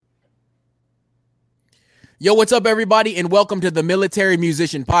Yo, what's up, everybody, and welcome to the Military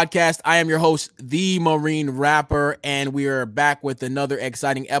Musician Podcast. I am your host, the Marine Rapper, and we are back with another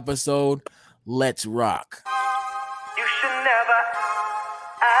exciting episode. Let's rock. You should never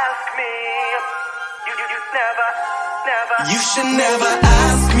ask me. You should never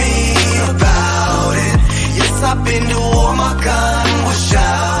ask me about it. Yes, I've been to war, my gun was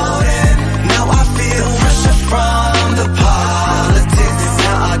shouting. Now I feel pressure from the politics.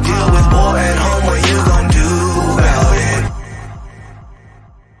 Now I deal with war at home. What you gonna do about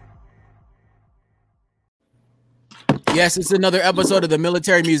it? Yes, it's another episode of the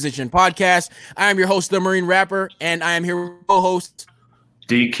Military Musician Podcast. I am your host, the Marine Rapper, and I am here with co-host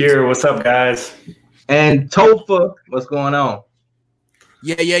D.Cure. What's up, guys? And Topher, what's going on?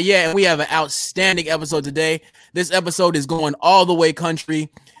 Yeah. And we have an outstanding episode today. This episode is going all the way country.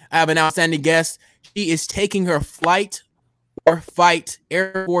 I have an outstanding guest. She is taking her flight or fight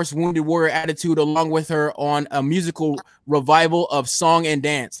Air Force Wounded Warrior attitude along with her on a musical revival of song and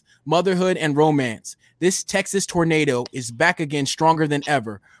dance, motherhood and romance. This Texas tornado is back again stronger than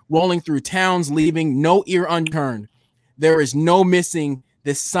ever, rolling through towns, leaving no ear unturned. There is no missing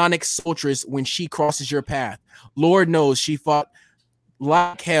this sonic sultress when she crosses your path. Lord knows she fought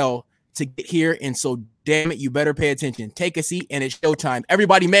like hell to get here, and so damn it, you better pay attention. Take a seat, and it's showtime.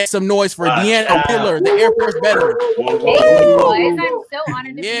 Everybody make some noise for Deanna Wheeler, the Air Force veteran. Hey, boys. I'm so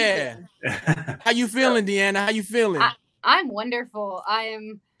honored to be here. How you feeling, Deanna? How you feeling? I'm wonderful.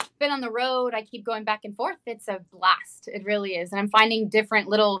 I'm been on the road. I keep going back and forth. It's a blast. It really is. And I'm finding different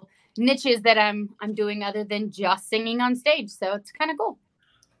little niches that I'm doing other than just singing on stage. So it's kind of cool.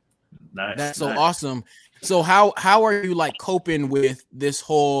 Nice. That's so awesome. So how are you like coping with this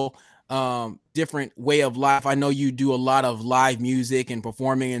whole different way of life? I know you do a lot of live music and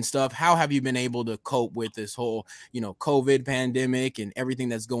performing and stuff. How have you been able to cope with this whole, COVID pandemic and everything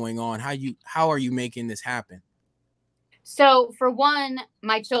that's going on? How are you making this happen? So for one,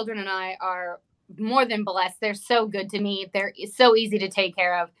 my children and I are more than blessed. They're so good to me. They're so easy to take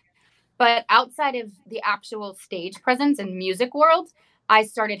care of. But outside of the actual stage presence and music world, I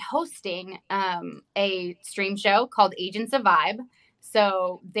started hosting a stream show called Agents of Vibe.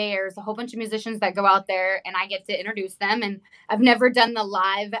 So there's a whole bunch of musicians that go out there and I get to introduce them. And I've never done the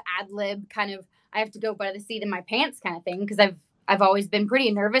live ad lib kind of, I have to go by the seat of my pants kind of thing, because I've always been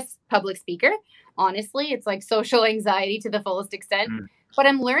pretty nervous public speaker. Honestly, it's like social anxiety to the fullest extent. But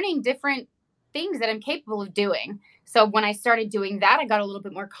I'm learning different things that I'm capable of doing. So when I started doing that, I got a little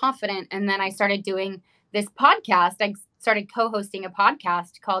bit more confident. And then I started doing this podcast. I started co-hosting a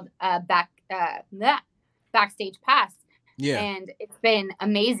podcast called Backstage Pass. Yeah. And it's been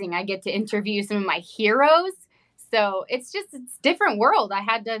amazing. I get to interview some of my heroes. So it's different world. I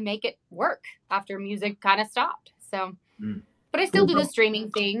had to make it work after music kind of stopped. So, but I still do the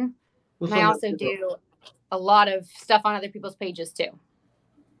streaming thing. And I also do a lot of stuff on other people's pages too.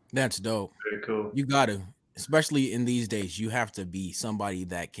 That's dope. Very cool. You got to, especially in these days, you have to be somebody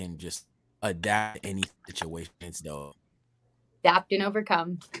that can just adapt to any situation. It's dope. Adapt and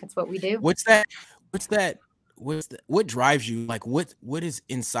overcome. That's what we do. What drives you? Like what is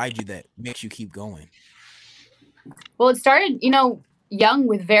inside you that makes you keep going? Well, it started, young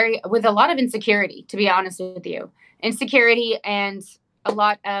with a lot of insecurity, to be honest with you. Insecurity and a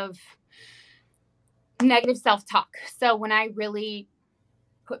lot of negative self-talk. So when I really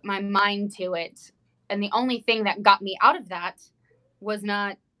put my mind to it, and the only thing that got me out of that was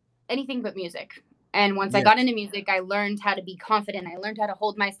not anything but music. And once I got into music, I learned how to be confident. I learned how to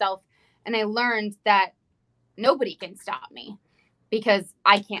hold myself. And I learned that nobody can stop me because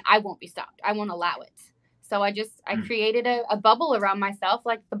I won't be stopped. I won't allow it. So I created a bubble around myself,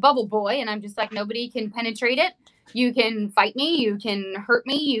 like the bubble boy. And I'm just like, nobody can penetrate it. You can fight me. You can hurt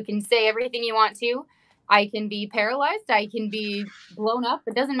me. You can say everything you want to. I can be paralyzed. I can be blown up.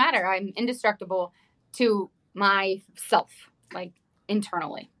 It doesn't matter. I'm indestructible to myself, like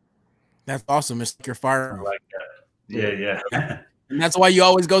internally. That's awesome. It's like your fire. I like that. Yeah. And that's why you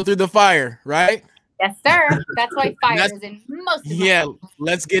always go through the fire, right? Yes, sir. That's why fire is in most of my life.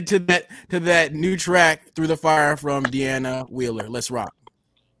 Let's get to that new track, Through the Fire, from Deanna Wheeler. Let's rock.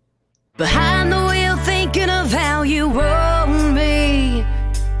 Behind the wheel, thinking of how you own me,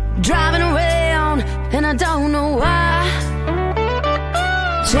 driving around and I don't know why,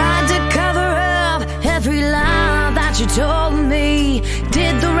 trying to cover up every lie that you told me,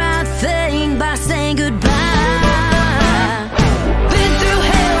 did the right thing by saying goodbye. Been through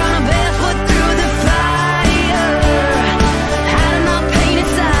hell on a barefoot through the fire, hiding my pain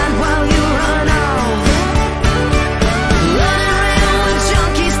inside while you run off, running around with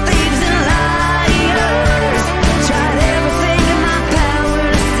junkies, thieves and liars, tried everything in my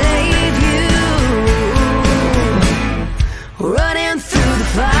power to save you.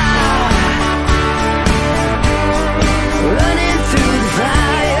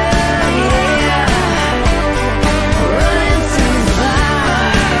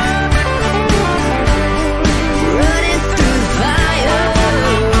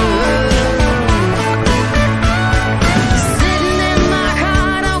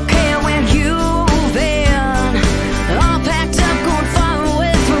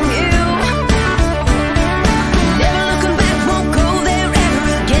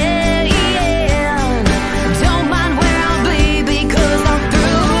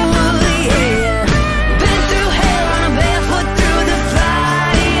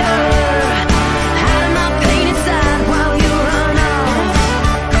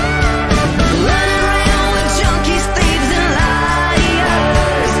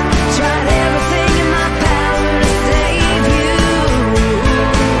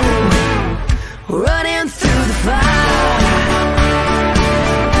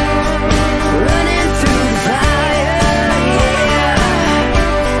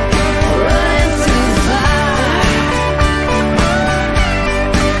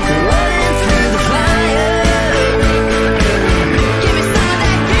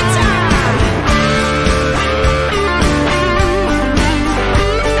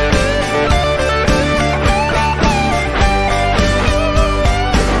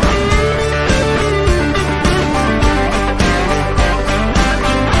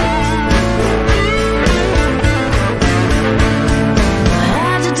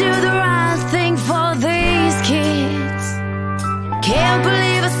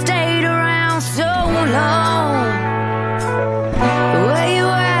 believe I stayed around so long. The way you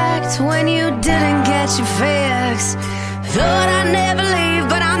act when you didn't get your fix. Thought I'd never leave,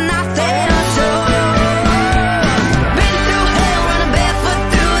 but I'm not there. So been through hell, running barefoot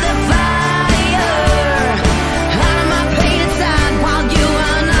through the fire. Hiding my pain inside while you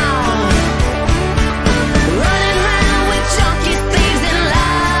run on. Running around with junkies, thieves, and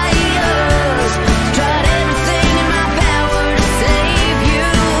liars. Tried everything in my power to save you.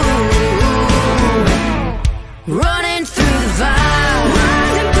 Running through the fire.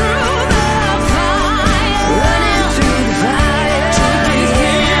 Running through the fire. Running through the fire.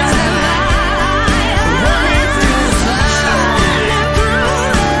 Running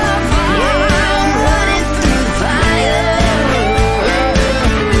through the fire. Yeah, I'm running through the fire.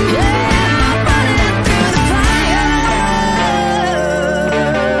 Yeah, I'm running through the fire.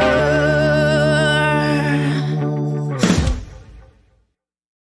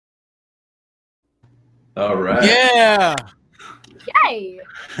 All right. Yeah, Yay!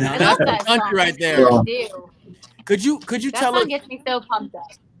 I that's love the that country song. right I there. really do. Could you That tell us? song gets me so pumped up.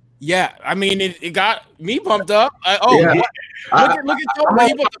 Yeah, I mean it got me pumped up. Yeah. Look at Topher,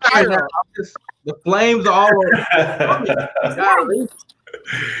 he put the fire up. The flames are all over. Golly.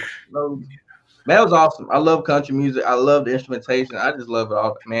 Man, that was awesome. I love country music. I love the instrumentation. I just love it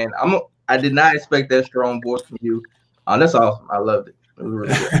all, man. I did not expect that strong voice from you. That's awesome. I loved it. It was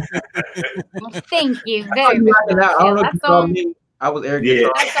really good. Well, thank you I very, very don't much. know Yeah, if you that saw song, me. I was arrogant. Yeah.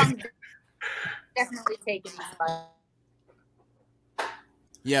 that song definitely taken me by.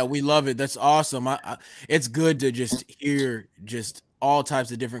 Yeah, we love it. That's awesome. It's good to just hear just all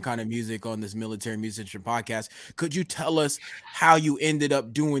types of different kind of music on this military musician podcast. Could you tell us how you ended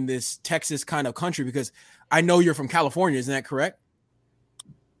up doing this Texas kind of country? Because I know you're from California, isn't that correct?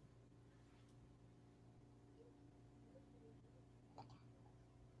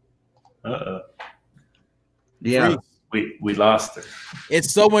 Yeah. We lost her.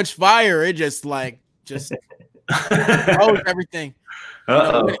 It's so much fire. It just throws everything. You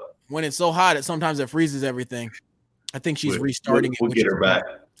know, when it's so hot, sometimes it freezes everything. I think she's restarting We'll it. get her back.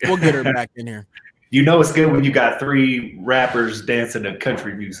 We'll get her back in here. You know it's good when you got 3 rappers dancing to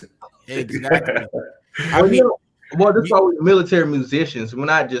country music. Exactly. Well, that's why we're military musicians. We're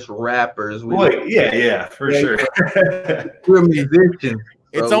not just rappers. Yeah, for sure. We're musicians.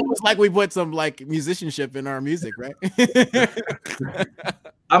 It's So, almost like we put some like musicianship in our music, right?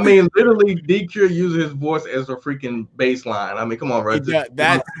 I mean, literally, D.Cure uses his voice as a freaking bass line. I mean, come on, right? Yeah,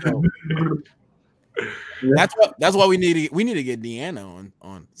 that's why we need to get Deanna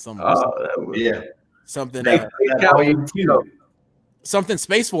on some Yeah. something something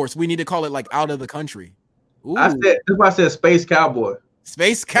Space Force. We need to call it like out of the country. Ooh. That's why I said Space Cowboy.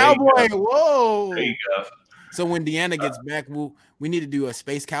 Space Cowboy. Whoa. There you go. So when Deanna gets back, we need to do a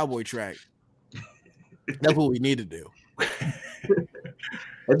Space Cowboy track. That's what we need to do.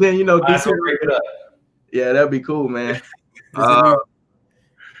 And then So break it up. yeah, that'd be cool, man. So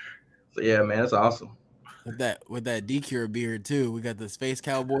yeah, man, that's awesome. With that D.Cure beard too, we got the Space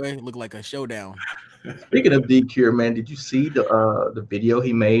Cowboy. Look like a showdown. Speaking of D.Cure, man, did you see the video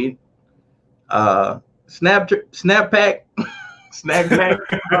he made? Snap pack, snack pack.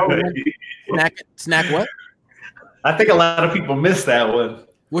 Snack what? I think a lot of people missed that one.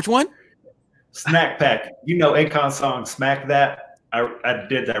 Which one? Snack Pack. You know Akon's song Smack That? I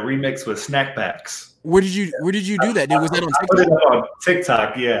did that remix with Snack Packs. Where did you do that? Was that on I put it TikTok? up on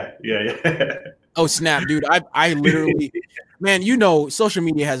TikTok. Yeah. Oh snap, dude! I literally, man, social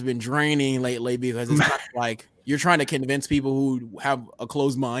media has been draining lately because it's kind of like you're trying to convince people who have a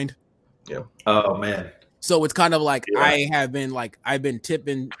closed mind. Yeah. Oh man. So it's kind of like Yeah. I've been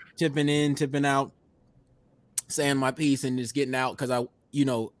tipping in, tipping out, saying my piece and just getting out because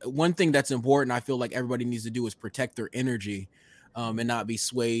one thing that's important I feel like everybody needs to do is protect their energy, and not be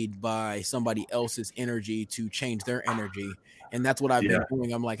swayed by somebody else's energy to change their energy. And that's what I've been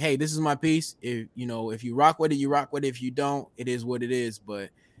doing. I'm like, hey, this is my piece. If you rock with it, you rock with it. If you don't, it is what it is. But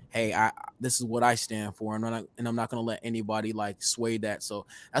hey, this is what I stand for, and I'm not gonna let anybody like sway that. So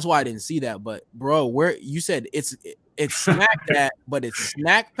that's why I didn't see that. But bro, where you said it's snack that, but it's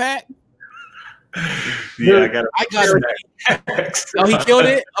snack pack. Yeah, I got it. Oh, he killed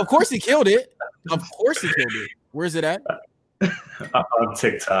it. Of course he killed it. Where's it at? on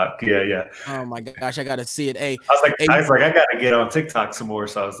TikTok. Yeah. Oh my gosh, I gotta see it. Hey, I was like, I gotta get on TikTok some more.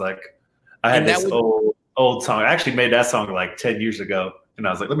 So I was like, I had this old song. I actually made that song like 10 years ago, and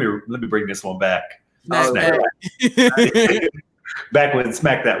I was like, let me bring this one back. Back when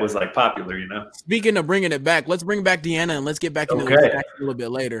Smack That was like popular, Speaking of bringing it back, let's bring back Deanna and let's get back into the snacks a little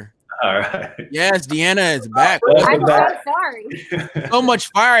bit later. All right. Yes, Deanna is back. I'm Welcome so sorry. So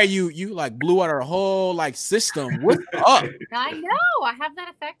much fire. You like blew out our whole like system. What's up? I know. I have that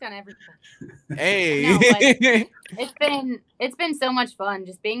effect on everything. Hey. No, but it's been so much fun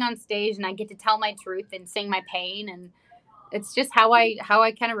just being on stage, and I get to tell my truth and sing my pain, and it's just how I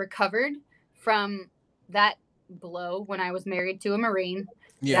kind of recovered from that blow when I was married to a Marine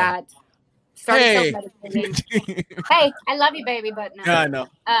that started self-medicating. Hey, I love you, baby, but no. I know.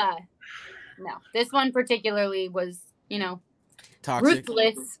 No. This one particularly was, Toxic.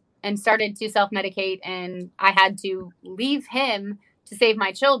 ruthless and started to self-medicate, and I had to leave him to save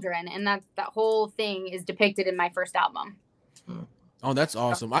my children, and that whole thing is depicted in my first album. Oh, that's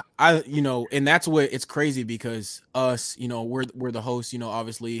awesome. I and that's what it's crazy because us, we're the hosts,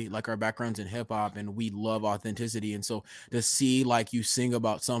 obviously like our backgrounds in hip hop and we love authenticity. And so to see like you sing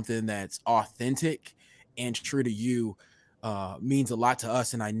about something that's authentic and true to you means a lot to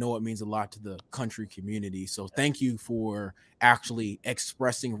us. And I know it means a lot to the country community. So thank you for actually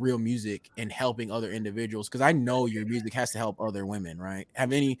expressing real music and helping other individuals. Cause I know your music has to help other women, right?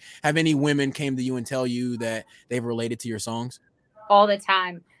 Have any women came to you and tell you that they've related to your songs? All the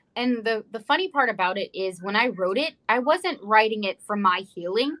time. And the funny part about it is when I wrote it, I wasn't writing it for my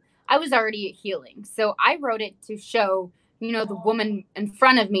healing. I was already healing. So I wrote it to show, the woman in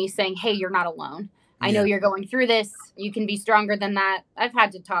front of me saying, hey, you're not alone. I know you're going through this. You can be stronger than that. I've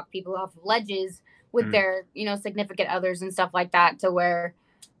had to talk people off of ledges with their, significant others and stuff like that, to where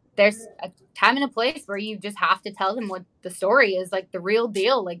there's a time and a place where you just have to tell them what the story is, like the real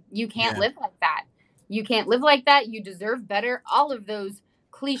deal. Like you can't live like that. You can't live like that. You deserve better. All of those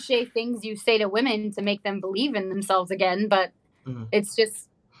cliche things you say to women to make them believe in themselves again. But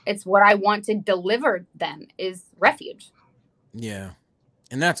it's what I want to deliver them is refuge. Yeah.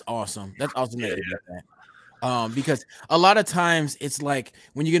 And that's awesome. That's awesome that you get that. Because a lot of times it's like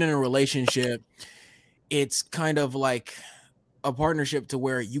when you get in a relationship, it's kind of like a partnership to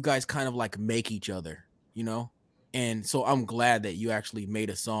where you guys kind of like make each other, And so I'm glad that you actually made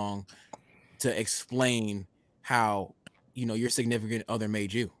a song to explain how, your significant other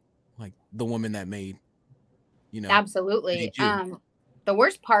made you, like the woman that made, Absolutely. The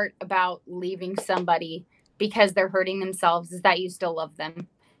worst part about leaving somebody because they're hurting themselves is that you still love them.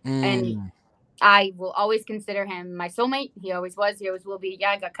 And I will always consider him my soulmate. He always was. He always will be.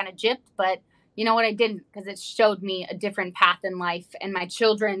 Yeah, I got kind of gypped, but you know what? I didn't, because it showed me a different path in life. And my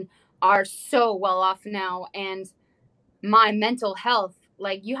children are so well off now. And my mental health,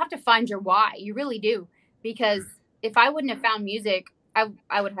 like, you have to find your why. You really do. Because if I wouldn't have found music,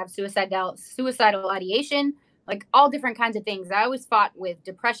 I would have suicidal ideation, like all different kinds of things. I always fought with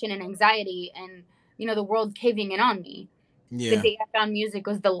depression and anxiety and, the world caving in on me. Yeah. The day I found music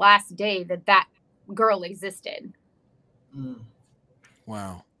was the last day that girl existed.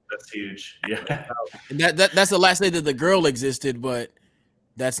 Wow. That's huge. Yeah. And that's the last day that the girl existed, but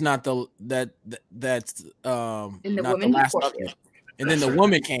that's not that's and the not woman the last of it. And then the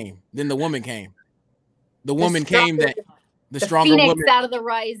woman came. The woman came that the stronger phoenix woman out of the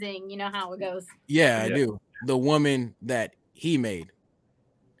rising. You know how it goes. Yeah, I do. The woman that he made.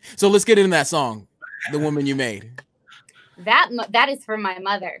 So let's get into that song, The Woman You Made. That is for my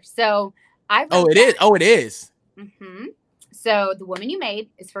mother. So I wrote it is. Mm-hmm. So The Woman You Made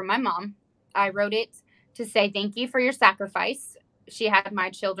is for my mom. I wrote it to say thank you for your sacrifice. She had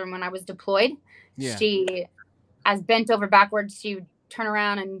my children when I was deployed. Yeah. She, as bent over backwards, she would turn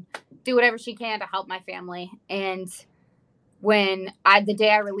around and do whatever she can to help my family. And the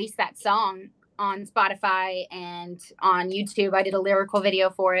day I released that song on Spotify and on YouTube, I did a lyrical video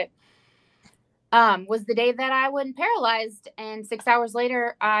for it, was the day that I went paralyzed. And 6 hours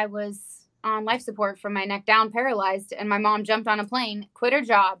later, I was on life support from my neck down, paralyzed. And my mom jumped on a plane, quit her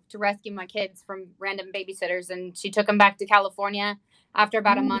job to rescue my kids from random babysitters. And she took them back to California after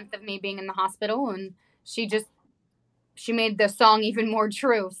about a month of me being in the hospital. And she made the song even more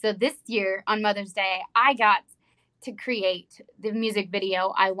true. So this year on Mother's Day, I got to create the music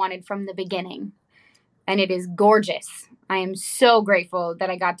video I wanted from the beginning. And it is gorgeous. I am so grateful that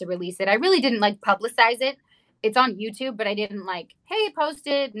I got to release it. I really didn't publicize it. It's on YouTube, but I didn't hey, post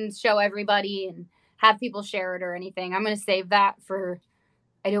it and show everybody and have people share it or anything. I'm going to save that for,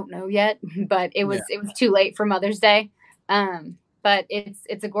 I don't know yet, but it was too late for Mother's Day. But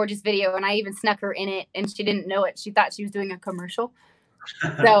it's a gorgeous video, and I even snuck her in it, and she didn't know it. She thought she was doing a commercial.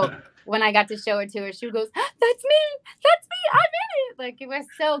 So when I got to show it to her, she goes, that's me, I'm in it. It was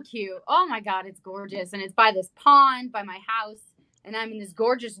so cute. Oh my God, it's gorgeous. And it's by this pond by my house, and I'm in this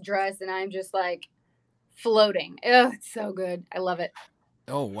gorgeous dress, and I'm just floating. Oh, it's so good. I love it.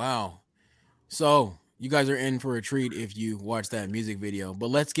 Oh, wow. So You guys are in for a treat if you watch that music video. But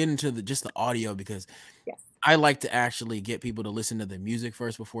let's get into just the audio, because Yes. I like to actually get people to listen to the music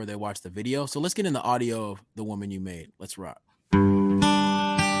first before they watch the video. So let's get in the audio of the woman you made. Let's rock.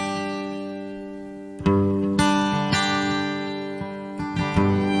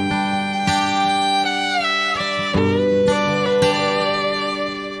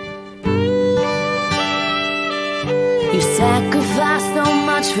 You sacrificed so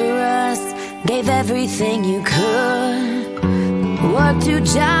much for us, gave everything you could. Worked 2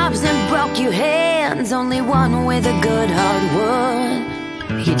 jobs and broke your hands, only one with a good heart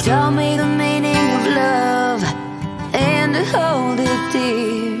would. You told me the meaning of love and to hold it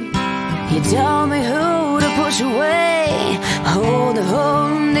dear. You told me who to push away, hold to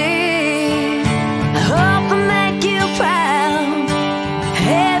hold near. I hope I make you proud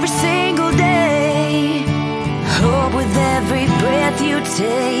every single day. Hope with every breath you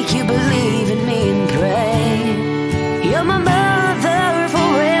take, you believe in me and pray. You're my mother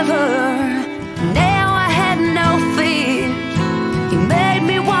forever. Now I had no fear. You made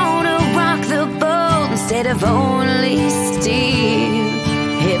me wanna rock the boat instead of only steer.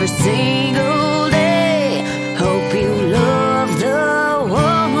 Every single day, hope you love the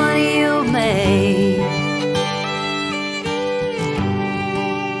woman you made.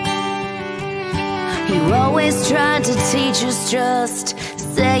 You always tried to teach us trust,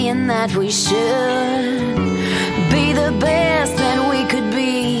 saying that we should be the best that we could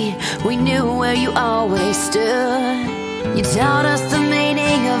be. We knew where you always stood. You taught us the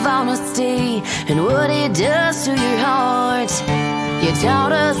meaning of honesty and what it does to your heart. You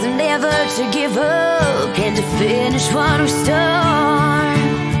taught us never to give up and to finish what we start.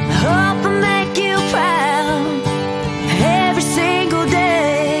 Hope I make you proud every single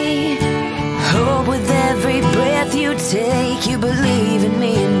day. Hope with every breath you take, you believe in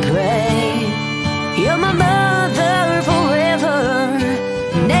me and pray. You're my mother forever.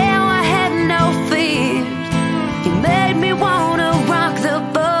 Now I had no fear. You made me wanna rock the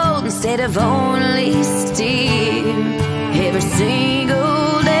boat instead of only steer. Every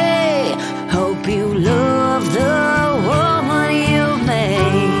single day, hope you love the woman you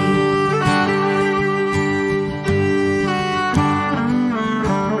made.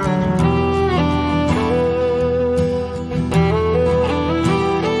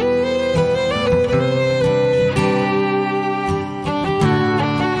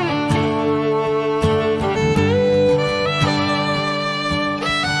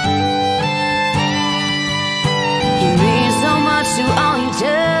 To all you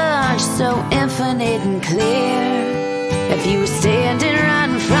touch, so infinite and clear. If you were standing right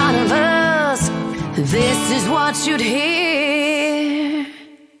in front of us, this is what you'd hear.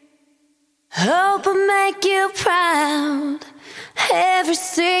 Hope I make you proud every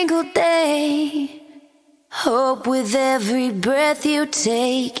single day. Hope with every breath you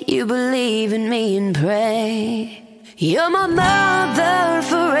take, you believe in me and pray. You're my mother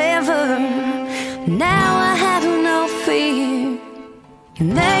forever. Now I have no fear. You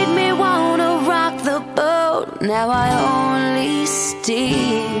made me wanna rock the boat. Now I only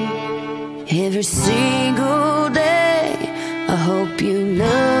steer. Every single day, I hope you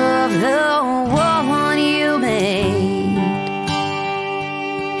love the woman you made.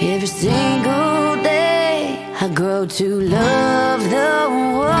 Every single day, I grow to love the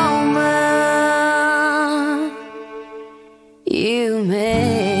woman you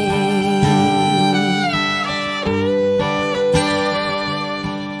made.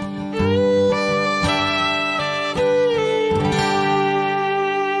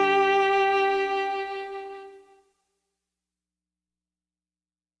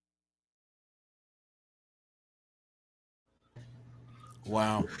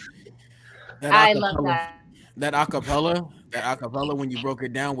 Wow. I love that. That acapella, when you broke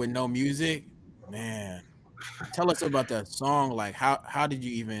it down with no music, man. Tell us about that song. Like, how did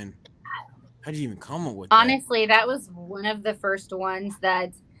you even come up with that? Honestly, that was one of the first ones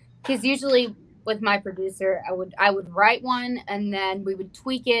that, because usually with my producer, I would write one and then we would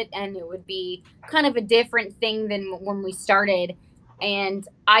tweak it and it would be kind of a different thing than when we started. And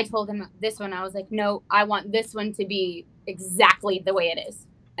I told him this one, I was like, no, I want this one to be exactly the way it is.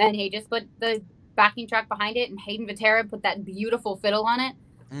 And he just put the backing track behind it, and Hayden Vetera put that beautiful fiddle on it.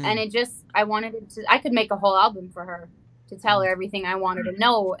 And it just, I wanted it to, I could make a whole album for her to tell her everything I wanted to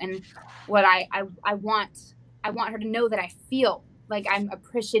know and what I want her to know that I feel like I'm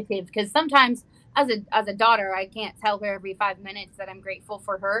appreciative, because sometimes as a daughter, I can't tell her every 5 minutes that I'm grateful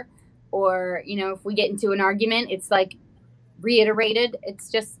for her, or, you know, if we get into an argument, it's like reiterated. It's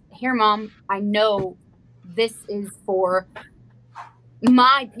just, here, Mom, I know this is for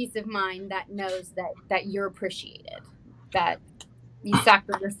my peace of mind that knows that you're appreciated, that your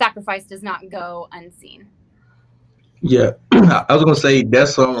sacrifice does not go unseen. Yeah, I was gonna say that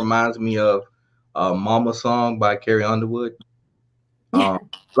song reminds me of "Mama" song by Carrie Underwood.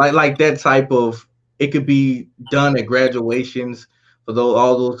 Like that type of, it could be done at graduations for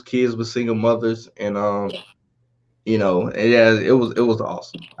all those kids with single mothers, and yeah, it was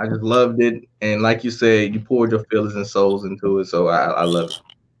awesome. I just loved it, and like you said, you poured your feelings and souls into it, so I love it.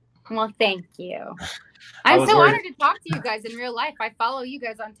 Well, thank you. I'm so honored to talk to you guys in real life. I follow you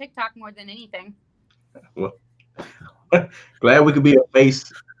guys on TikTok more than anything. Well, glad we could be a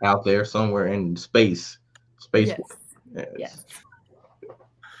face out there somewhere in space. Yes. Yes.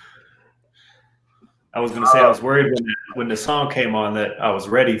 I was going to say I was worried when the song came on that I was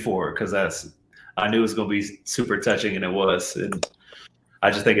ready for it, because I knew it was going to be super touching, and it was. And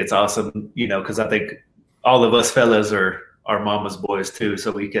I just think it's awesome, because I think all of us fellas are mama's boys too,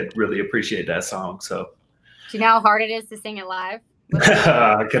 so we could really appreciate that song. So, do you know how hard it is to sing it live?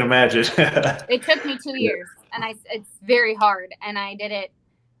 I can imagine. It took me 2 years, and it's very hard, and I did it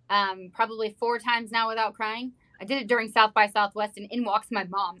probably 4 times now without crying. I did it during South by Southwest, and in walks my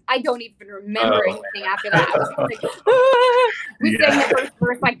mom. I don't even remember anything after that. I was just like, we sang the first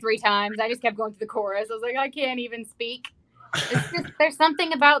verse like 3 times. I just kept going to the chorus. I was like, I can't even speak. It's just, there's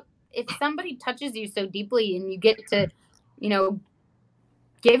something about if somebody touches you so deeply and you get to,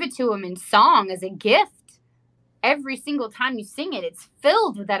 give it to them in song as a gift. Every single time you sing it, it's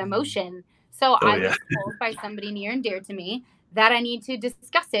filled with that emotion. So I was told by somebody near and dear to me that I need to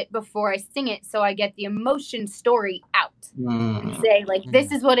discuss it before I sing it, so I get the emotion story out and say, like,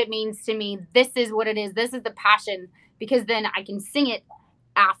 this is what it means to me. This is what it is. This is the passion, because then I can sing it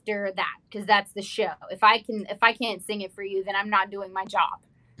after that, because that's the show. If I can't sing it for you, then I'm not doing my job.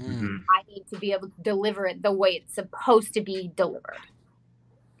 Mm-hmm. I need to be able to deliver it the way it's supposed to be delivered.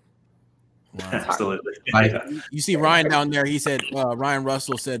 Wow. Absolutely. You see Ryan down there. He said, Ryan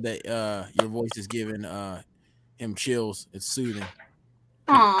Russell said that your voice is giving him chills. It's soothing.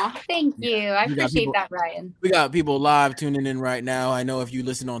 Aw, thank you. I appreciate that, Ryan. We got people live tuning in right now. I know if you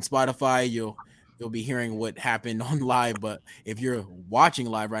listen on Spotify, you'll be hearing what happened on live. But if you're watching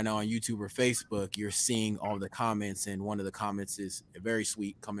live right now on YouTube or Facebook, you're seeing all the comments. And one of the comments is very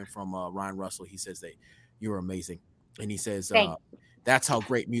sweet, coming from Ryan Russell. He says that you're amazing. And he says, that's how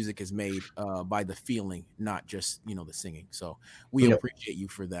great music is made, by the feeling, not just, the singing. So we appreciate you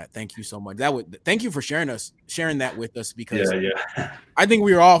for that. Thank you so much. Thank you for sharing that with us, because I think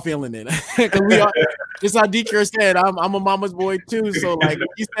we were all feeling it. Because we are, just how D.Cure said, I'm a mama's boy too. So like when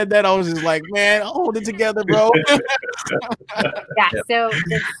you said that, I was just like, man, hold it together, bro. So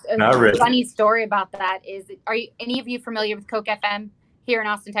the funny story about that is, are any of you familiar with Coke FM here in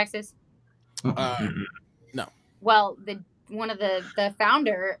Austin, Texas? No. Well, one of the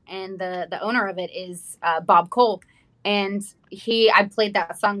founder and the owner of it is Bob Cole, and I played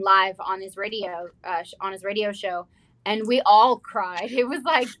that song live on his radio show, and we all cried. It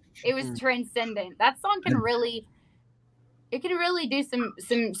was transcendent. That song can really do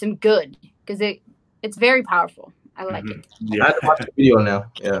some good, because it's very powerful. I like it. I have to watch the video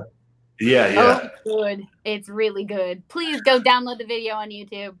now. Yeah. Oh, good. It's really good. Please go download the video on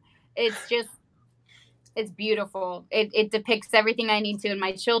YouTube. It's beautiful. It depicts everything I need to, and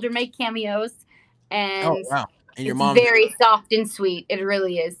my children make cameos, and and your mom very soft and sweet. It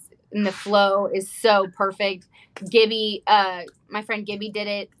really is, and the flow is so perfect. Gibby, my friend Gibby did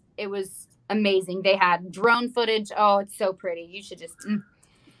it. It was amazing. They had drone footage. Oh, it's so pretty. You should just.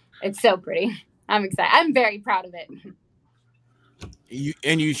 It's so pretty. I'm excited. I'm very proud of it.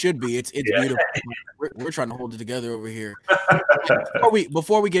 You should be. It's beautiful. We're trying to hold it together over here.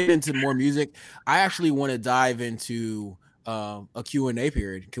 Before we get into more music, I actually want to dive into a Q&A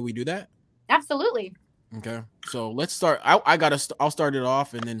period. Can we do that? Absolutely. Okay. So let's start. I'll start it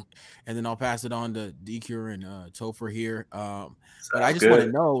off, and then I'll pass it on to D.Cure and Topher here. But I just want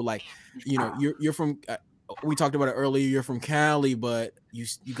to know, like, you're from. We talked about it earlier. You're from Cali, but you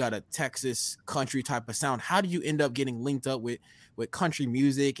got a Texas country type of sound. How do you end up getting linked up with country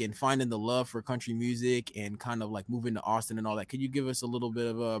music and finding the love for country music and kind of like moving to Austin and all that? Could you give us a little bit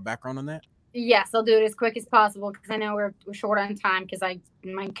of a background on that? Yes, I'll do it as quick as possible, because I know we're short on time, because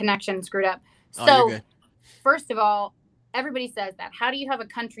my connection screwed up. So first of all, everybody says that. How do you have a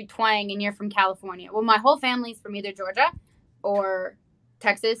country twang and you're from California? Well, my whole family's from either Georgia or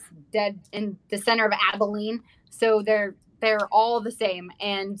Texas, dead in the center of Abilene. So they're all the same,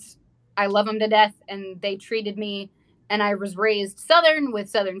 and I love them to death, and they treated me. And I was raised Southern with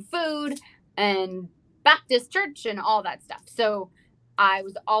Southern food and Baptist church and all that stuff. So I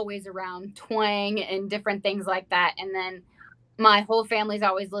was always around twang and different things like that. And then my whole family's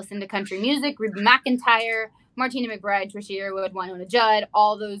always listened to country music. Reba McEntire, Martina McBride, Trisha Yearwood, Winona Judd,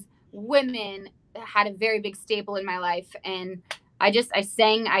 all those women had a very big staple in my life. And I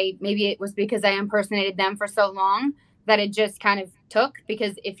sang. Maybe it was because I impersonated them for so long that it just kind of took.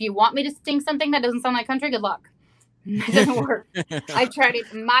 Because if you want me to sing something that doesn't sound like country, good luck. It doesn't work. I tried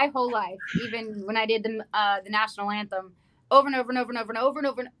it my whole life, even when I did the national anthem over and over and over and over and over and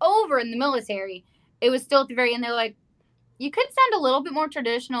over and over in the military. It was still at the very end. They're like, you could sound a little bit more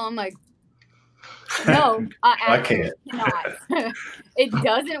traditional. I'm like, no, I can't. It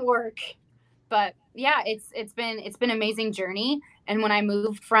doesn't work. But yeah, it's been an amazing journey. And when I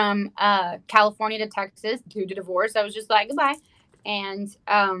moved from California to Texas due to divorce, I was just like, goodbye. And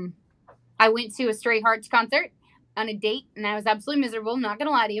I went to a Stray Hearts concert on a date, and I was absolutely miserable. I'm not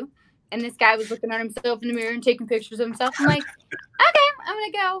gonna lie to you. And this guy was looking at himself in the mirror and taking pictures of himself. I'm like, okay, I'm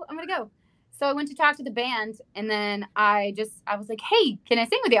gonna go. So I went to talk to the band, and then I was like, hey, can I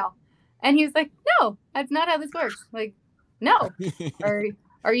sing with y'all? And he was like, no, that's not how this works. Like, no.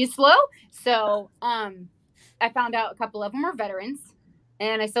 Are you slow? So I found out a couple of them were veterans,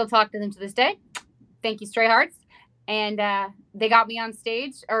 and I still talk to them to this day. Thank you, Stray Hearts. And they got me on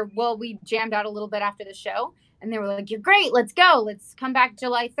stage, we jammed out a little bit after the show, and they were like, you're great, let's go. Let's come back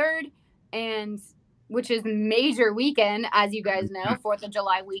July 3rd, which is a major weekend, as you guys know, 4th of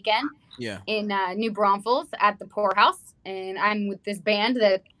July weekend. Yeah. In New Braunfels at the Poorhouse. And I'm with this band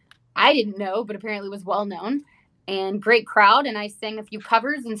that I didn't know, but apparently was well known, and great crowd. And I sang a few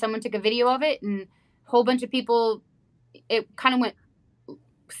covers, and someone took a video of it, and a whole bunch of people, it kind of went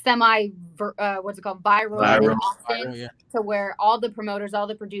viral in Austin, to where all the promoters, all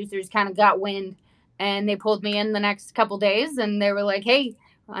the producers kind of got wind, and they pulled me in the next couple days, and they were like, hey,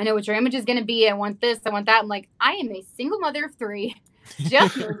 I know what your image is going to be. I want this, I want that. I'm like, I am a single mother of 3.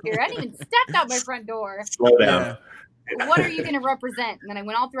 Just moved here. I didn't even step out my front door. Slow down. What are you going to represent? And then I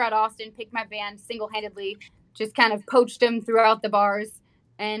went all throughout Austin, picked my band single-handedly, just kind of poached them throughout the bars,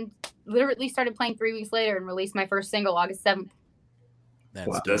 and literally started playing 3 weeks later and released my first single August 7th.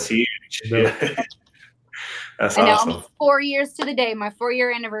 That's huge. Yeah. That's and awesome. Now almost 4 years to the day, my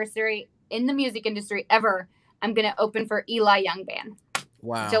 4-year anniversary in the music industry ever, I'm going to open for Eli Young Band.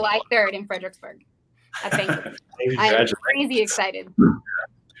 Wow. July 3rd in Fredericksburg. I'm crazy excited. So.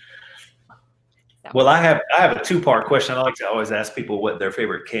 Well, I have a 2-part question. I like to always ask people what their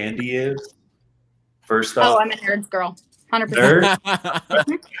favorite candy is. First off. Oh, I'm a Nerds girl. 100%.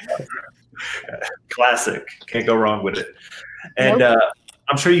 Nerd? Classic. Can't go wrong with it. And Nope.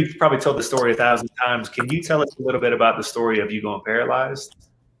 I'm sure you've probably told the story 1,000 times. Can you tell us a little bit about the story of you going paralyzed?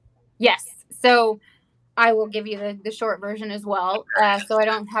 Yes. So I will give you the short version as well, so I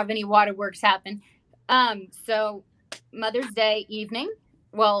don't have any waterworks happen. So Mother's Day evening,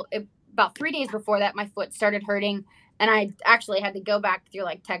 about 3 days before that, my foot started hurting, and I actually had to go back through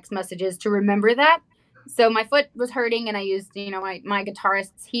like text messages to remember that. So my foot was hurting, and I used, my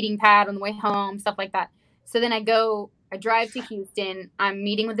guitarist's heating pad on the way home, stuff like that. So then I drive to Houston, I'm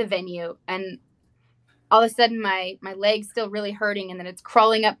meeting with the venue, and all of a sudden my leg's still really hurting, and then it's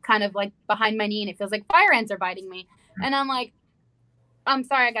crawling up kind of like behind my knee, and it feels like fire ants are biting me. And I'm like, I'm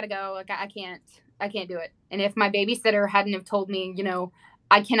sorry, I gotta go. Like, I can't do it. And if my babysitter hadn't have told me,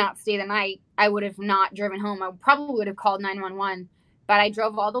 I cannot stay the night, I would have not driven home. I probably would have called 911. But I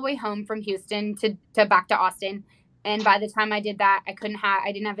drove all the way home from Houston to back to Austin. And by the time I did that, I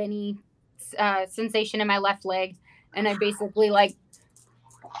didn't have any sensation in my left leg. And I basically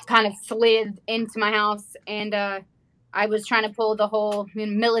kind of slid into my house, and I was trying to pull the whole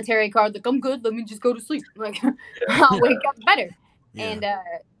military card, like, I'm good, let me just go to sleep. Like, I'll wake up better. Yeah. And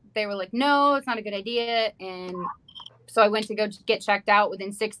they were like, no, it's not a good idea. And so I went to go get checked out.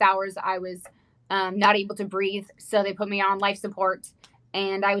 Within 6 hours, I was not able to breathe. So they put me on life support,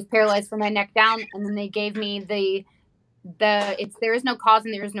 and I was paralyzed from my neck down. And then they gave me there is no cause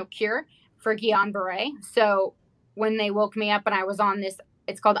and there is no cure for Guillain-Barré. So when they woke me up and I was on this,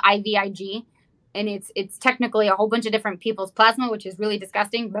 it's called IVIG, and it's technically a whole bunch of different people's plasma, which is really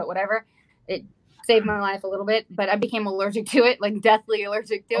disgusting, but whatever. It saved my life a little bit, but I became allergic to it, like deathly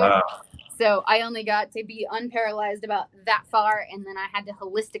allergic to it. So I only got to be unparalyzed about that far, and then I had to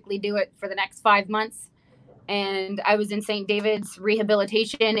holistically do it for the next 5 months. And I was in St. David's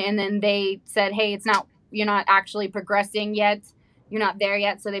rehabilitation, and then they said, hey, you're not actually progressing yet. You're not there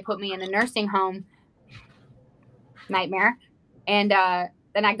yet. So they put me in a nursing home. Nightmare. And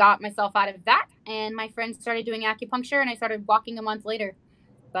then I got myself out of that, and my friends started doing acupuncture, and I started walking a month later.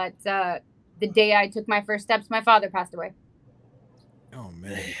 But the day I took my first steps, my father passed away. Oh,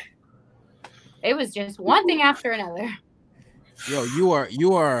 man. It was just one thing after another. Yo, you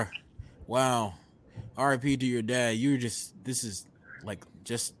are, wow. R.I.P. to your dad. This is like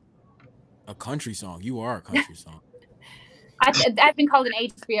just a country song. You are a country song. I've been called an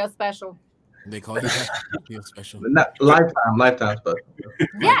HBO special. They call you that HBO special. Not lifetime special.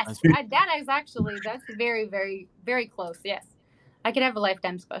 Yes, that is actually, that's very, very, very close. Yes, I could have a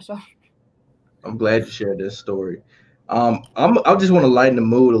lifetime special. I'm glad you shared this story. I just want to lighten the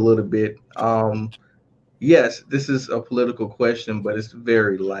mood a little bit. Yes, this is a political question, but it's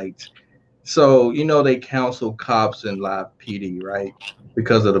very light. So, they counsel cops and live PD, right?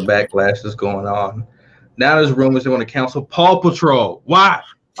 Because of the backlash that's going on. Now there's rumors they want to counsel Paw Patrol. Why?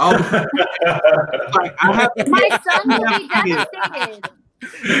 My son will be devastated.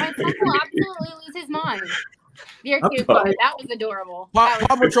 My son will absolutely lose his mind. You're cute. That was adorable.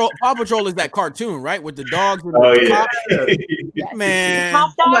 Paw Patrol is that cartoon, right? With the dogs and cops. Yes. Man.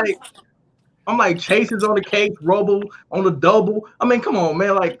 I'm like Chases on the case, Robo on the double. I mean, come on,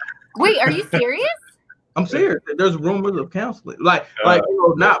 man. Like, wait, are you serious? I'm serious. There's rumors of counseling, not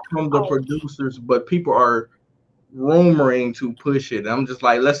from the producers, but people are rumoring to push it. I'm just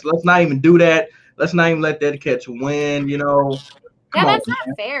like, let's not even do that. Let's not even let that catch a wind. That's not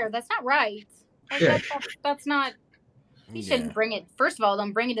fair. That's not right. That's not. You shouldn't bring it. First of all,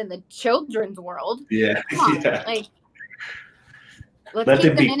 don't bring it in the children's world. Yeah. Come on, let's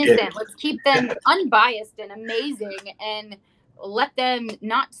keep them innocent. Let's keep them unbiased and amazing, and let them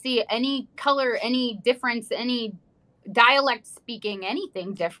not see any color, any difference, any dialect speaking,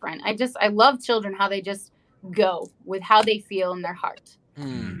 anything different. I love children, how they just go with how they feel in their heart.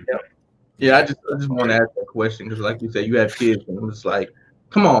 Yeah, I just want to ask that question because, like you said, you have kids, and it's like,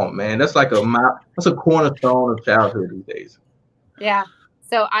 come on, man, that's like that's a cornerstone of childhood these days. Yeah.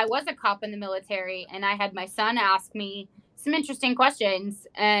 So I was a cop in the military, and I had my son ask me some interesting questions,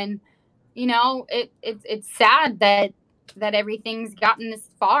 and it's sad that everything's gotten this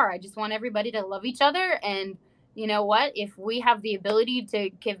far. I just want everybody to love each other, and you know what? If we have the ability to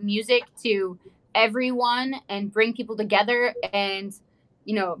give music to everyone and bring people together and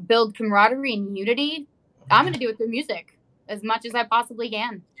build camaraderie and unity, I'm going to do it through music as much as I possibly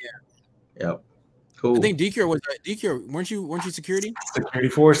can. Yeah. Yep. Cool. I think D.Cure was D.Cure. Weren't you security? Security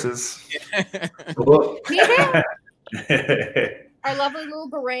forces. Our lovely little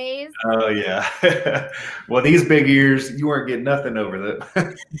berets. Oh yeah. Well, these big ears, you weren't getting nothing over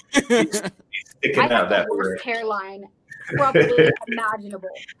them. He's sticking out that the worst hairline probably imaginable.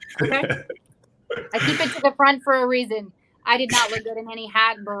 Okay. I keep it to the front for a reason. I did not look good in any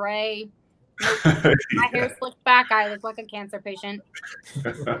hat, beret. Nope. My hair slicked back. I look like a cancer patient.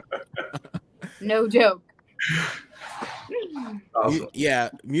 No joke. Awesome. Yeah,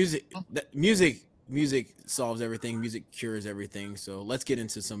 music solves everything. Music cures everything. So let's get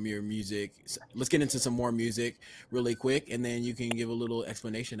into some more music. Let's get into some more music really quick, and then you can give a little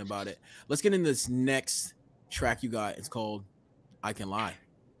explanation about it. Let's get into this next track you got. It's called "I Can Lie."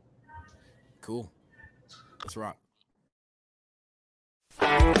 Cool. Let's rock.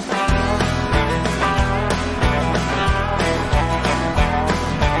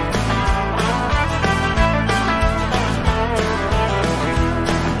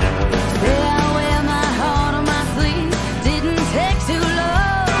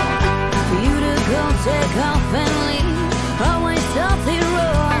 Take off and leave, always something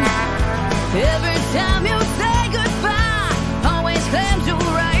wrong. Every time you say goodbye, always claims you're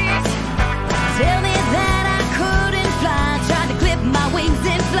right. Tell me that I couldn't fly, tried to clip my wings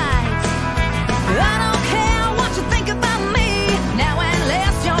in flight. I don't care what you think about me, now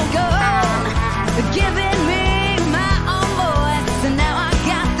unless you're gone. Giving me my own voice, and now I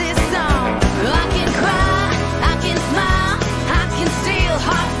got this song. I can cry, I can smile, I can steal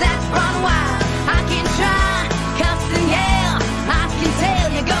hearts that run wild.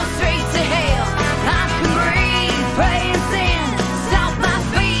 Go straight to hell. I can breathe, pray and sin, stop my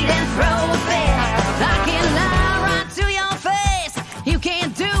feet and throw a fit. I can lie right to your face. You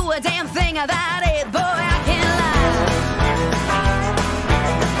can't do a damn thing about it, boy. I can lie.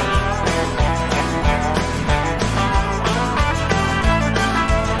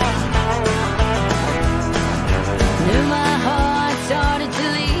 Knew my heart started to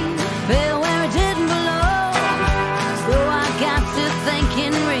leave, fell where it didn't belong. So I got to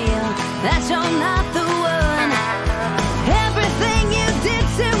thinking real, that you're not the one. Everything you did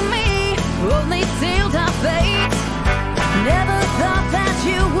to me only sealed our fate. Never thought that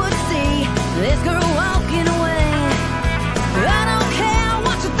you would see this girl walking away. I don't care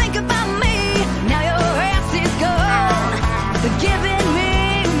what you think about me, now your ass is gone. Giving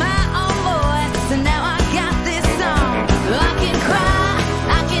me my own voice, and now I got this song. I can cry,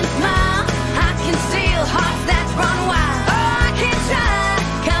 I can smile, I can steal hearts that run wild. Oh, I can try,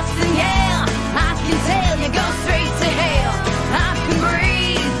 cuss and yell, I can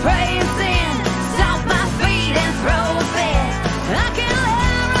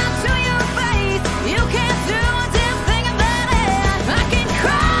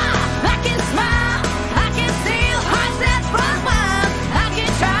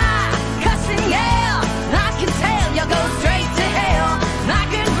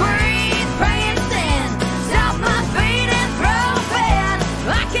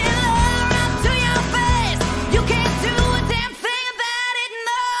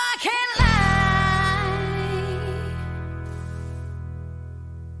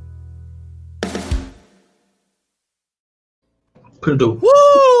can do.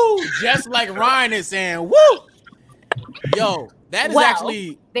 Woo! Just like Ryan is saying, woo! Yo, that is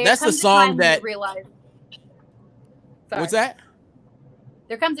actually that's the song that. Realize. Sorry. What's that?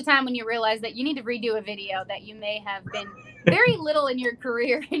 There comes a time when you realize that you need to redo a video that you may have been very little in your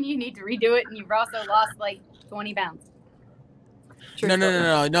career, and you need to redo it, and you've also lost like 20 pounds.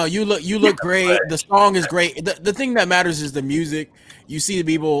 No. You look great. The song is great. The thing that matters is the music. You see the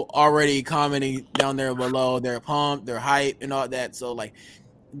people already commenting down there below. They're pumped, they're hype, and all that. So like,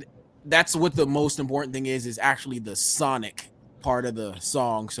 that's what the most important thing is actually the sonic part of the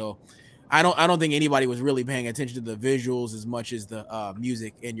song. So I don't think anybody was really paying attention to the visuals as much as the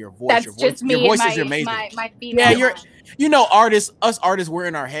music and your voice. That's your voice, just me. Your voice and is amazing. My female. Yeah, us artists were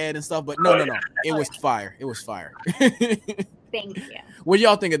in our head and stuff, but no. It was fire. It was fire. Thank you. What do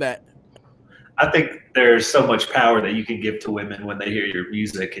y'all think of that? I think there's so much power that you can give to women when they hear your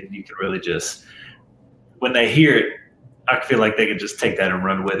music, and you can really just, when they hear it, I feel like they can just take that and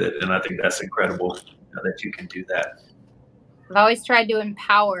run with it. And I think that's incredible that you can do that. I've always tried to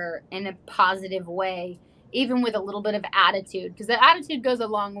empower in a positive way, even with a little bit of attitude, because the attitude goes a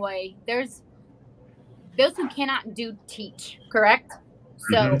long way. There's those who cannot do teach, correct?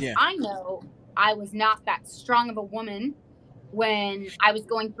 So I know I was not that strong of a woman when I was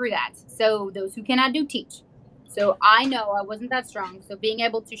going through that. So those who cannot do teach. So I know I wasn't that strong. So being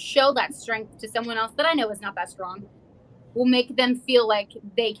able to show that strength to someone else that I know is not that strong will make them feel like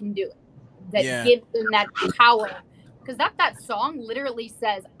they can do it. That gives them that power. Because that song literally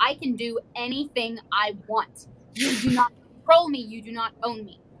says, I can do anything I want. You do not control me. You do not own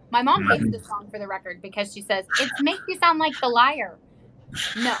me. My mom hates this song for the record because she says, it makes you sound like the liar.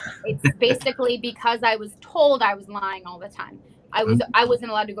 No, it's basically because I was told I was lying all the time. I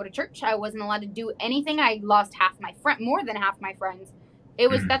wasn't allowed to go to church. I wasn't allowed to do anything. I lost more than half my friends.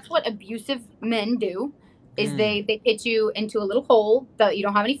 That's what abusive men do, is they pitch you into a little hole that you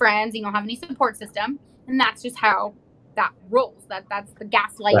don't have any friends, you don't have any support system, and that's just how that rolls. That's the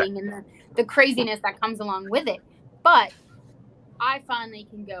gaslighting and the craziness that comes along with it. But I finally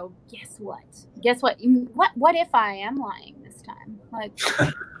can go, guess what? What if I am lying this time? Like,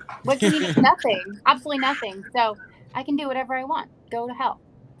 what can you do? Nothing. Absolutely nothing. So I can do whatever I want. Go to hell.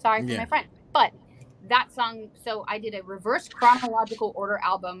 Sorry for my friend. But that song, so I did a reverse chronological order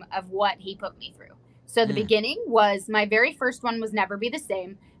album of what he put me through. So the beginning was, my very first one was Never Be the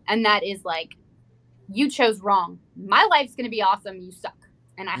Same. And that is like, you chose wrong. My life's going to be awesome. You suck.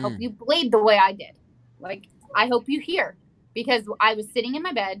 And I hope you bleed the way I did. Like, I hope you hear. Because I was sitting in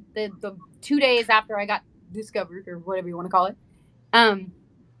my bed the 2 days after I got discovered, or whatever you want to call it. And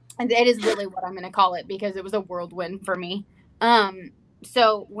it is really what I'm going to call it, because it was a whirlwind for me.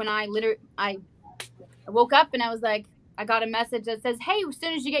 So when I woke up and I was like, I got a message that says, hey, as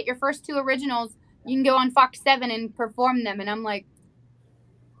soon as you get your first 2 originals, you can go on Fox 7 and perform them. And I'm like,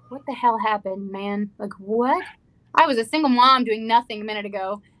 what the hell happened, man? Like, what? I was a single mom doing nothing a minute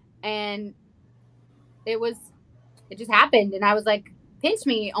ago. And it just happened. And I was like, pinch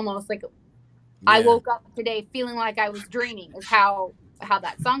me almost. Like, I woke up today feeling like I was dreaming, is how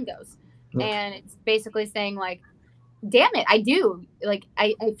that song goes. And it's basically saying, like, damn it, I do. Like,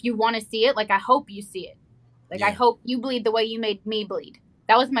 if you want to see it, like, I hope you see it. Like, I hope you bleed the way you made me bleed.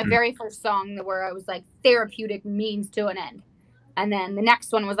 That was my very first song where I was like, therapeutic means to an end. And then the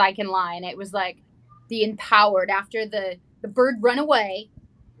next one was I Can Lie. And it was like the empowered after the bird run away.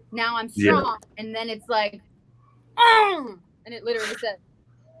 Now I'm strong. And then it's like, and it literally says,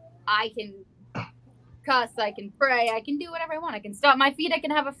 I can cuss, I can pray, I can do whatever I want. I can stomp my feet, I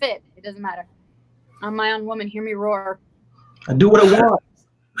can have a fit. It doesn't matter. I'm my own woman. Hear me roar. I do what I want.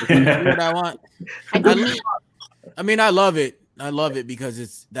 Do what I want. I mean, I love it. I love it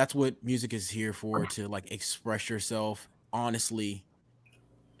because that's what music is here for, to like express yourself honestly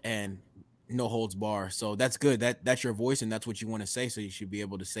and no holds bar. So that's good. That's your voice and that's what you want to say. So you should be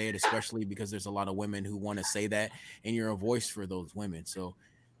able to say it, especially because there's a lot of women who want to say that, and you're a voice for those women. So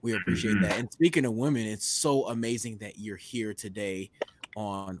we appreciate that. And speaking of women, it's so amazing that you're here today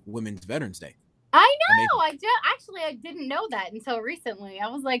on Women's Veterans Day. I know. I didn't know that until recently. I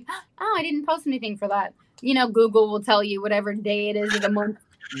was like, oh, I didn't post anything for that. You know, Google will tell you whatever day it is of the month.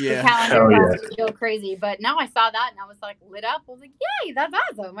 Yeah. The calendar has to go crazy. But now I saw that and I was like lit up. I was like, yay, that's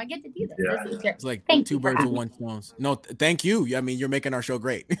awesome. I get to do this. Yeah. This is great. It's like Thank two you for birds with having one me. stone. No, thank you. I mean, you're making our show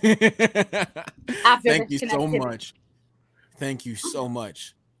great. After Thank you this so connectivity. much. Thank you so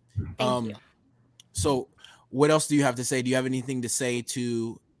much. Thank you. So what else do you have to say? Do you have anything to say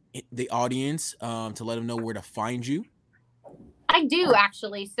to the audience to let them know where to find you? I do,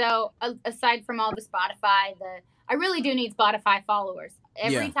 actually. So aside from all the Spotify, I really do need Spotify followers.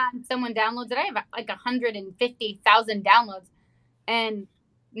 Every time someone downloads it, I have like 150,000 downloads. and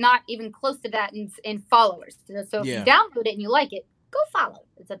not even close to that in followers. So if you download it and you like it, go follow.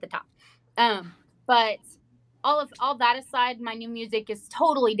 It's at the top. But all that aside, my new music is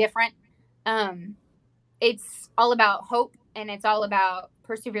totally different. It's all about hope, and it's all about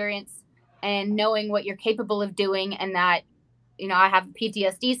perseverance and knowing what you're capable of doing. And that, you know, I have a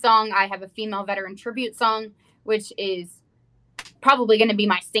PTSD song. I have a female veteran tribute song, which is probably going to be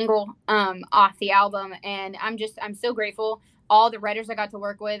my single off the album. And I'm so grateful. All the writers I got to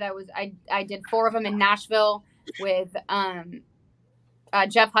work with, I did 4 of them in Nashville with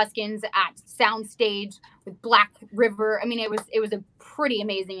Jeff Huskins at Soundstage with Black River. I mean, it was a pretty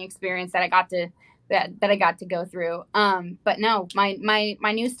amazing experience that I got to go through. But no, my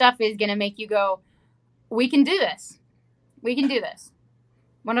new stuff is going to make you go, we can do this. We can do this.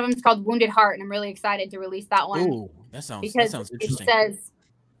 One of them is called Wounded Heart, and I'm really excited to release that one. Ooh, that sounds interesting. It says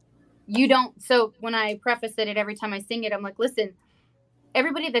you don't. So when I preface it every time I sing it, I'm like, listen,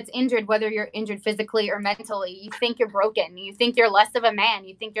 everybody that's injured, whether you're injured physically or mentally, you think you're broken. You think you're less of a man.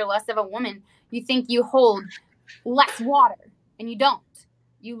 You think you're less of a woman. You think you hold less water, and you don't.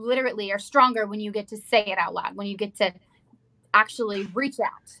 You literally are stronger when you get to say it out loud, when you get to actually reach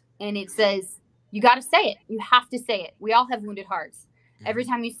out. And it says, you got to say it. You have to say it. We all have wounded hearts. Every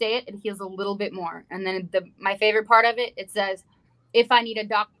time you say it, it heals a little bit more. And then my favorite part of it, it says, if I need a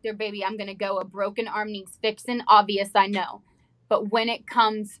doctor, baby, I'm going to go. A broken arm needs fixing. Obvious, I know. But when it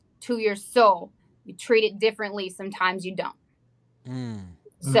comes to your soul, you treat it differently. Sometimes you don't.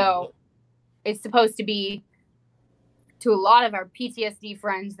 So it's supposed to be to a lot of our PTSD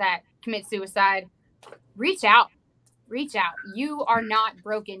friends that commit suicide. Reach out. Reach out. You are not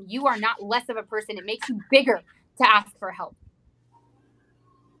broken. You are not less of a person. It makes you bigger to ask for help.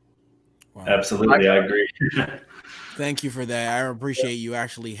 Wow. Absolutely, I agree. Thank you for that. I appreciate you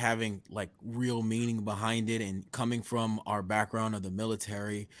actually having like real meaning behind it and coming from our background of the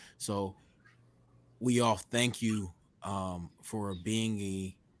military. So we all thank you for being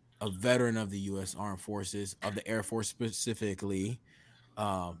a veteran of the U.S. Armed Forces, of the Air Force specifically.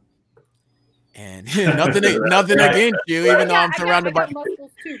 And nothing against you, even though I'm surrounded by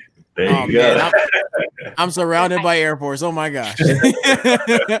muscles too. There you go. Man, I'm surrounded by Air Force. Oh my gosh.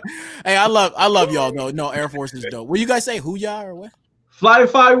 Hey, I love y'all though. No, Air Force is dope. Will you guys say hoo-yah or what? Fly,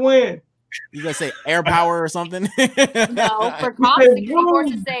 fly, win. You guys say air power or something? No, for cops, security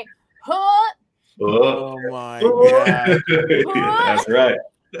forces say huh. Oh my god. That's right.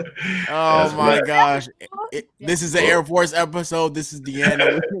 Oh my gosh. This is an Air Force episode. This is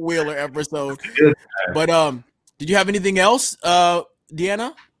Deanna Wheeler episode. But did you have anything else,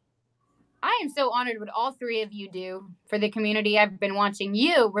 Deanna? I am so honored what all 3 of you do for the community. I've been watching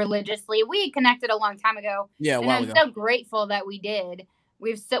you religiously. We connected a long time ago. Yeah, and I'm so grateful that we did.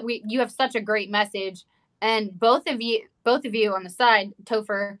 You have such a great message, and both of you on the side,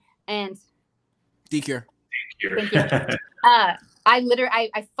 Topher and D.Cure. Thank you.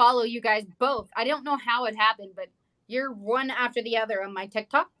 I follow you guys both. I don't know how it happened, but you're one after the other on my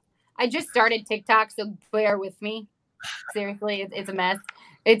TikTok. I just started TikTok, so bear with me. Seriously, it's a mess.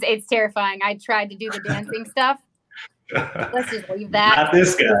 It's terrifying. I tried to do the dancing stuff. Let's just leave that. Not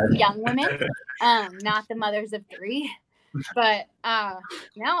this guy. Young women, not the mothers of 3. But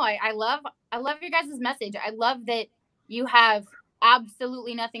no, I love your guys' message. I love that you have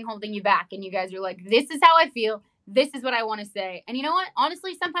absolutely nothing holding you back, and you guys are like, this is how I feel. This is what I want to say. And you know what?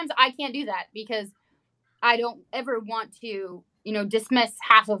 Honestly, sometimes I can't do that because I don't ever want to, dismiss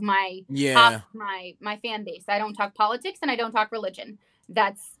half of my fan base. I don't talk politics and I don't talk religion.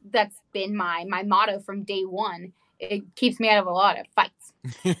 That's been my motto from day one. It keeps me out of a lot of fights.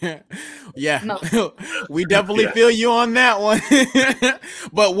 Yeah, we definitely feel you on that one.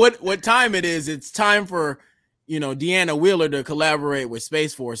 But what time it is? It's time for Deanna Wheeler to collaborate with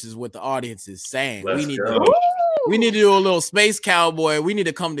Space Force is what the audience is saying. We need to do a little Space Cowboy. We need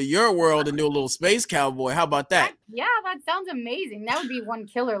to come to your world and do a little Space Cowboy. How about that? That sounds amazing. That would be one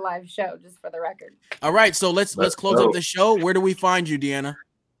killer live show, just for the record. All right, so let's close up the show. Where do we find you, Deanna?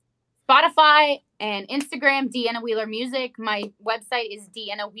 Spotify and Instagram, Deanna Wheeler Music. My website is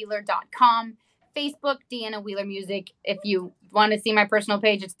deannawheeler.com. Facebook, Deanna Wheeler Music. If you want to see my personal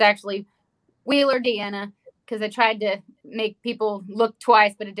page, it's actually Wheeler Deanna, because I tried to make people look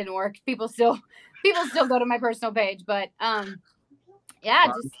twice, but it didn't work. People still go to my personal page, but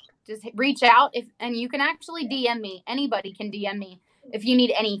just reach out and you can actually DM me. Anybody can DM me if you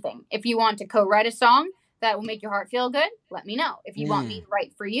need anything. If you want to co-write a song that will make your heart feel good, let me know. If you want me to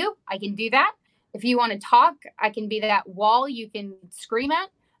write for you, I can do that. If you want to talk, I can be that wall you can scream at,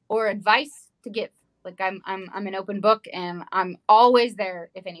 or advice to give. Like I'm an open book, and I'm always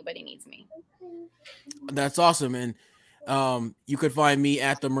there if anybody needs me. That's awesome. And You could find me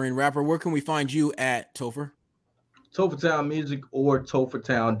at the Marine Rapper. Where can we find you at, Topher? Tophertown Music or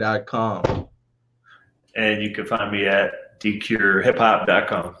tophertown.com. And you can find me at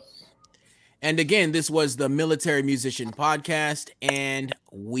DCureHipHop.com. And again, this was the Military Musician Podcast, and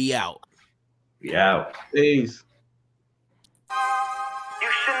we out. We out. Peace. You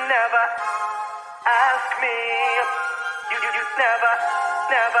should never ask me.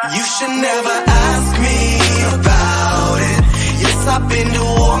 You should never ask